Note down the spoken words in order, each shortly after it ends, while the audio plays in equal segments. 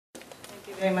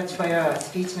very much for your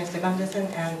speech, Mr. Gundersen,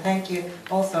 and thank you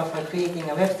also for creating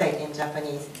a website in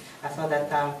Japanese so that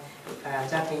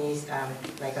Japanese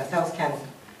like ourselves can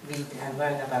read and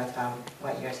learn about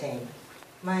what you're saying.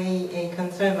 My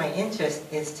concern, my interest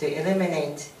is to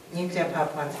eliminate nuclear power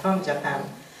plants from Japan,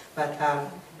 but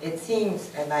it seems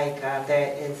like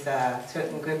there is a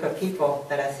certain group of people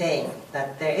that are saying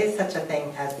that there is such a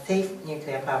thing as safe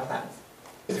nuclear power plants.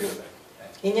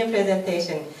 In your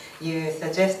presentation, you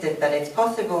suggested that it's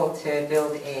possible to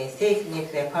build a safe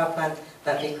nuclear power plant,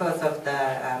 but because of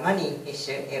the money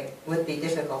issue, it would be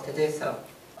difficult to do so.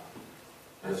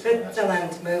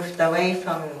 Switzerland moved away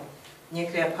from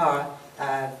nuclear power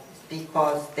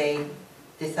because they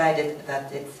decided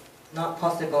that it's not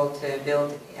possible to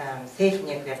build safe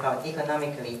nuclear power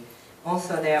economically.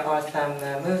 Also, there are some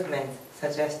movements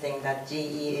suggesting that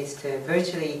GE is to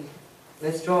virtually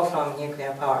withdraw from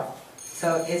nuclear power.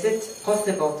 So is it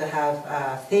possible to have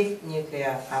safe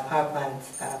nuclear power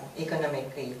plants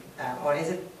economically, or is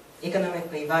it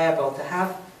economically viable to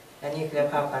have nuclear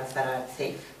power plants that are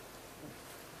safe?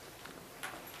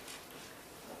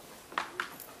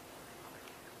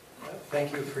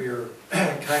 Thank you for your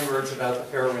kind words about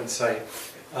the Fairewinds site.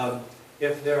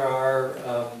 If there are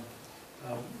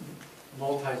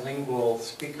multilingual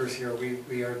speakers here,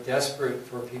 we are desperate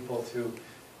for people to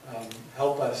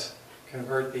help us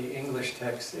convert the English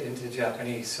text into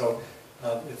Japanese. So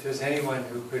if there's anyone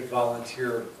who could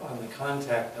volunteer on the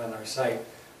contact on our site,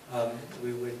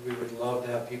 we would love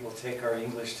to have people take our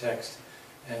English text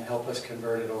and help us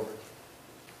convert it over.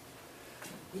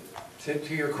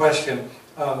 To your question,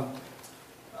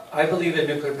 I believe that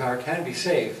nuclear power can be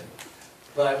safe,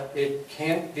 but it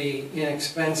can't be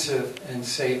inexpensive and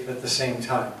safe at the same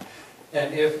time.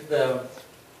 And if the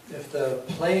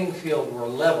playing field were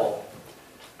level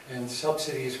and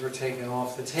subsidies were taken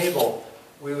off the table,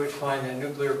 we would find that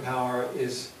nuclear power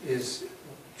is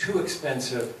too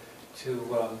expensive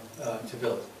to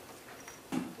build.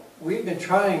 We've been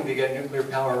trying to get nuclear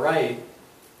power right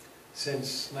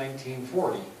since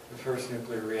 1940, the first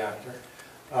nuclear reactor.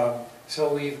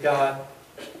 So we've got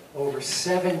over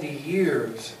 70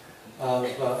 years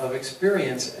of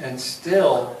experience, and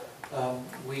still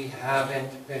we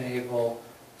haven't been able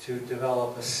to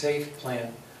develop a safe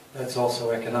plant that's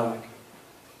also economic.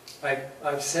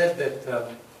 I've said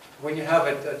that when you have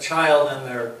a child and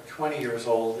they're 20 years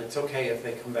old, it's okay if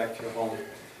they come back to your home.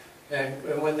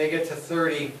 And when they get to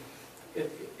 30,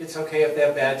 it's okay if they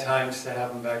have bad times to have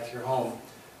them back to your home.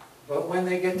 But when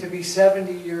they get to be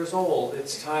 70 years old,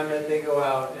 it's time that they go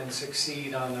out and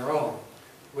succeed on their own,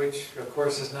 which of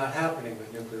course is not happening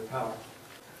with nuclear power.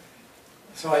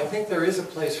 So I think there is a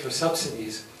place for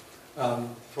subsidies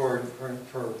for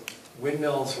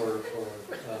windmills or for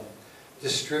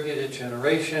distributed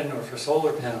generation or for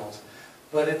solar panels.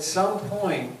 But at some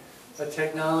point, the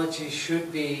technology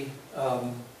should be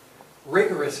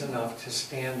rigorous enough to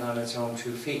stand on its own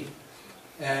 2 feet.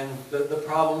 And the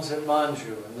problems at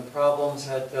Manju and the problems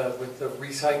with the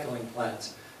recycling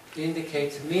plants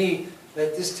indicate to me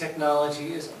that this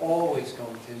technology is always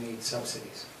going to need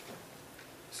subsidies.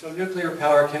 So nuclear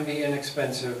power can be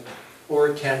inexpensive or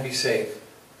it can be safe,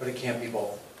 but it can't be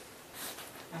both.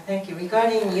 Thank you.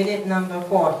 Regarding unit number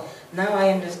 4, now I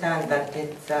understand that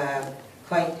it's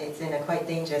in a quite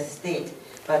dangerous state,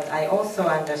 but I also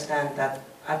understand that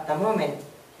at the moment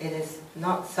it is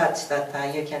not such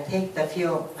that you can take the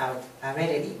fuel out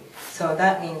readily. So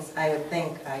that means I would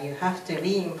think you have to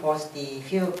reinforce the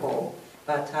fuel pool,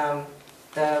 but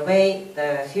the way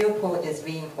the fuel pool is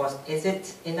reinforced, is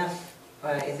it enough,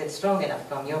 or is it strong enough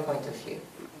from your point of view?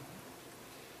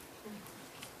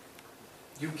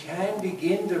 You can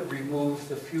begin to remove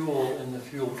the fuel in the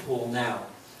fuel pool now.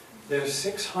 There's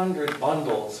 600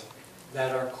 bundles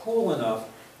that are cool enough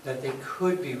that they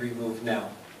could be removed now.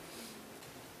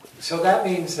 So that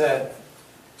means that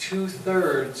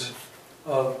 2/3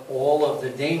 of all of the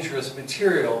dangerous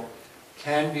material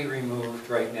can be removed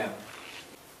right now.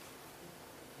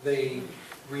 The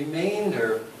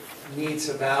remainder needs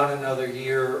about another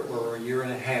year or a year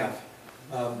and a half.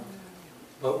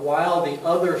 But while the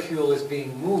other fuel is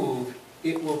being moved,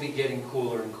 it will be getting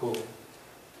cooler and cooler.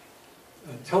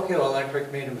 Tokyo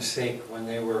Electric made a mistake when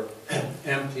they were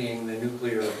emptying the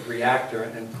nuclear reactor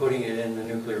and putting it in the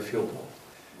nuclear fuel pool.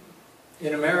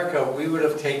 In America, we would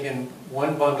have taken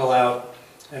one bundle out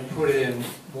and put it in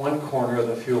one corner of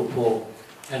the fuel pool,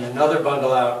 and another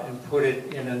bundle out and put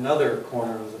it in another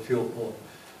corner of the fuel pool.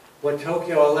 What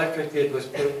Tokyo Electric did was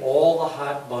put all the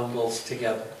hot bundles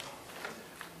together.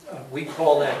 We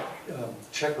call that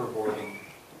checkerboarding.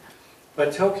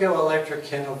 But Tokyo Electric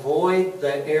can avoid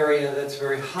the area that's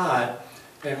very hot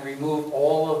and remove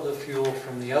all of the fuel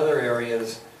from the other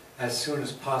areas as soon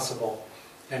as possible.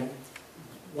 And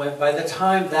by the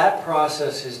time that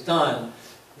process is done,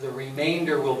 the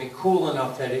remainder will be cool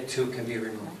enough that it too can be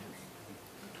removed.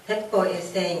 TEPCO is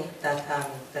saying that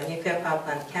the nuclear power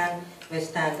plant can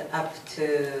withstand up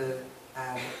to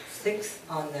 6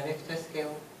 on the Richter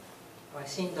scale, or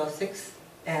Shindo 6.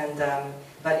 And,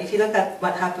 but if you look at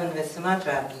what happened with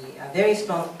Sumatra, the very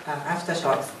strong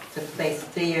aftershocks took place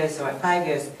 3 years or 5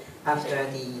 years after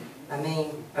the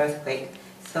main earthquake.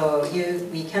 So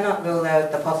we cannot rule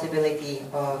out the possibility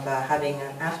of having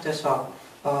an aftershock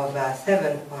of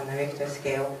 7 on the Richter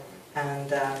scale.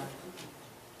 And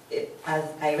as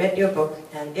I read your book,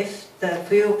 and if the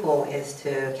fuel pool is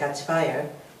to catch fire,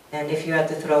 and if you had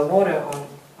to throw water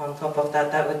on top of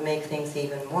that, that would make things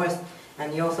even worse.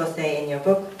 And you also say in your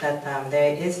book that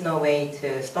there is no way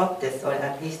to stop this, or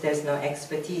at least there's no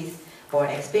expertise or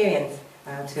experience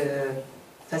to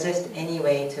suggest any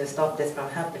way to stop this from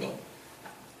happening.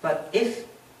 But if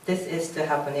this is to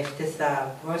happen, if this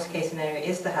worst case scenario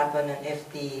is to happen, and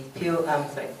if the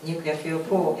nuclear fuel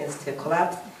pool is to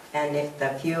collapse, and if the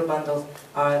fuel bundles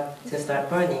are to start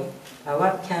burning,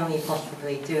 what can we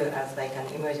possibly do as like an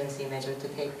emergency measure to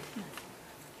take?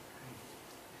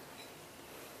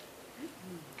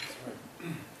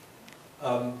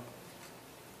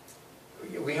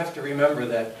 We have to remember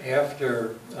that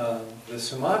after the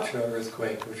Sumatra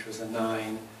earthquake, which was a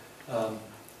 9,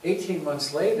 18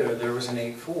 months later there was an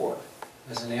 8.4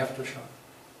 as an aftershock.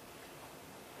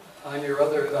 On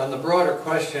the broader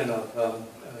question of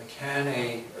can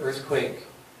a earthquake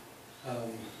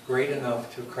great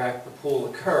enough to crack the pool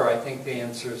occur, I think the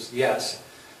answer is yes.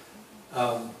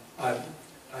 I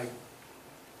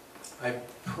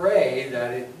pray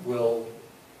that it will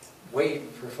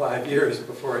wait for 5 years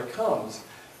before it comes,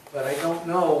 but I don't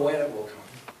know when it will come.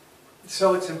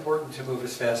 So it's important to move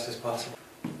as fast as possible.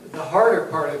 The harder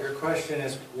part of your question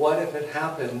is, what if it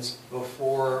happens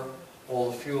before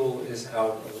all the fuel is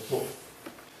out of the pool?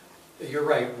 You're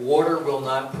right, water will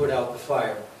not put out the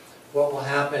fire. What will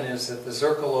happen is that the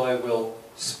zircaloy will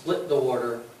split the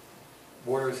water.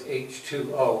 Water is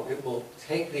H2O. It will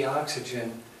take the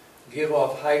oxygen, give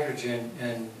off hydrogen,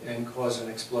 and cause an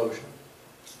explosion.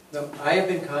 Now, I have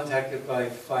been contacted by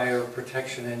fire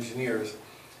protection engineers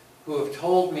who have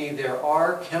told me there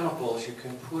are chemicals you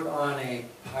can put on a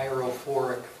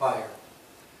pyrophoric fire.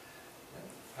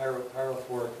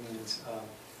 Pyrophoric means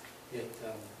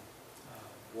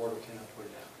water cannot put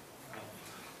it out.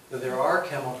 So there are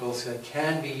chemicals that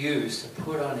can be used to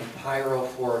put on a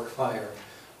pyrophoric fire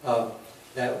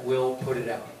that will put it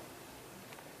out.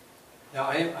 Now,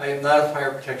 I am not a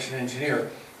fire protection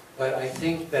engineer, but I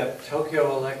think that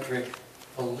Tokyo Electric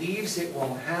believes it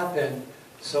won't happen,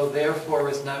 so therefore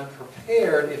is not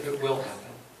prepared if it will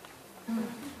happen.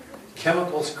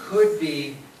 Chemicals could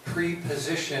be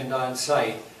pre-positioned on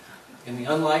site in the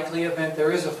unlikely event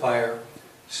there is a fire,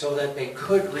 so that they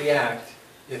could react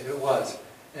if it was.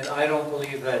 And I don't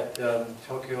believe that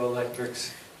Tokyo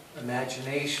Electric's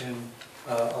imagination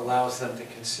allows them to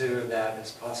consider that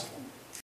as possible.